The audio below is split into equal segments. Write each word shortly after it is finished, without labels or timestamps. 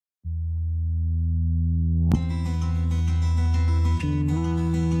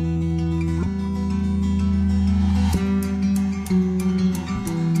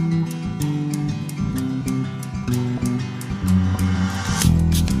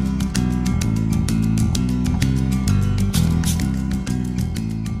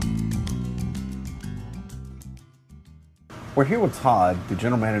We're here with Todd, the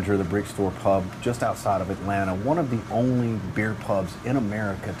general manager of the Brickstore Pub just outside of Atlanta, one of the only beer pubs in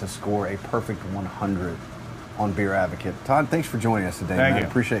America to score a perfect 100 on Beer Advocate. Todd, thanks for joining us today, man. Thank you.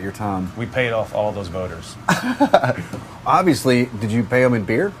 Appreciate your time. We paid off all those voters. Obviously, did you pay them in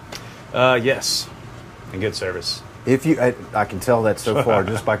beer? Yes, and good service. If you, I can tell that so far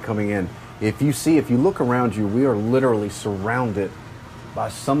just by coming in. If you look around you, we are literally surrounded by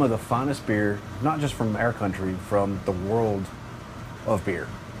some of the finest beer, not just from our country, from the world of beer.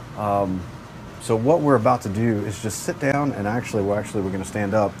 So what we're about to do is just sit down and we're going to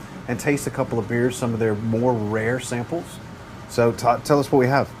stand up and taste a couple of beers, some of their more rare samples. So Todd, tell us what we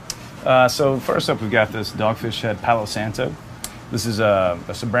have. So first up, we've got this Dogfish Head Palo Santo. This is a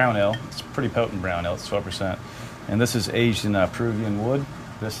brown ale. It's a pretty potent brown ale. It's 12%. And this is aged in Peruvian wood.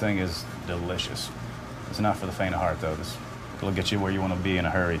 This thing is delicious. It's not for the faint of heart, though. It'll get you where you want to be in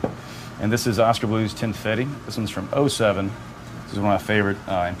a hurry. And this is Oscar Blues Tinfetti. This one's from '07. This is one of my favorite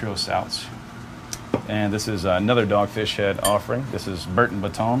Imperial Stouts. And this is another Dogfish Head offering. This is Burton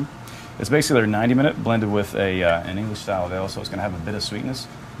Baton. It's basically their 90-minute blended with an English style ale, so it's going to have a bit of sweetness,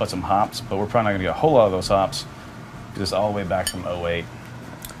 but some hops. But we're probably not going to get a whole lot of those hops because it's all the way back from '08.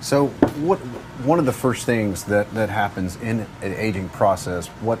 So one of the first things that happens in an aging process,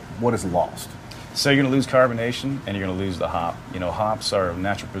 what is lost? So you're going to lose carbonation and you're going to lose the hop. You know, hops are a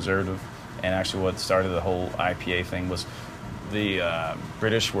natural preservative, and actually what started the whole IPA thing was the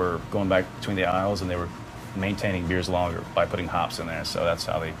British were going back between the aisles and they were maintaining beers longer by putting hops in there. So that's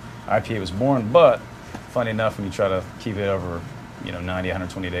how the IPA was born. But funny enough, when you try to keep it over 90,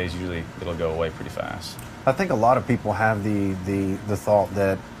 120 days, usually it'll go away pretty fast. I think a lot of people have the thought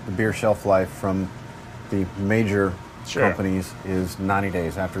that the beer shelf life from the major companies is 90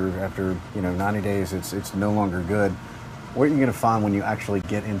 days. After 90 days, it's no longer good. What you're going to find when you actually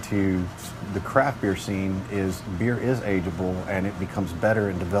get into the craft beer scene is beer is ageable and it becomes better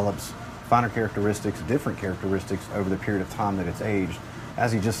and develops finer characteristics, different characteristics over the period of time that it's aged.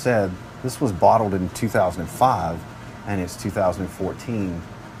 As he just said, this was bottled in 2005 and it's 2014.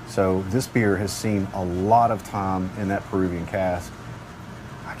 So this beer has seen a lot of time in that Peruvian cask.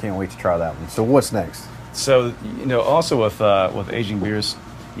 I can't wait to try that one. So what's next? So, also with aging beers,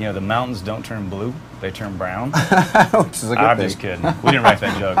 the mountains don't turn blue, they turn brown. Which is a good I'm thing. just kidding. We didn't write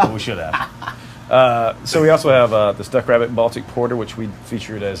that joke, but we should have. So we also have the Stuck Rabbit Baltic Porter, which we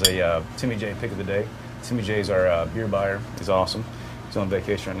featured as a Timmy J pick of the day. Timmy J is our beer buyer. He's awesome. He's on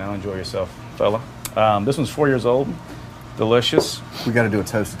vacation right now. Enjoy yourself, fella. This one's 4 years old. Delicious. We got to do a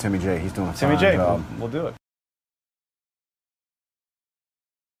toast to Timmy J. He's doing a Timmy fine J, job. we'll do it.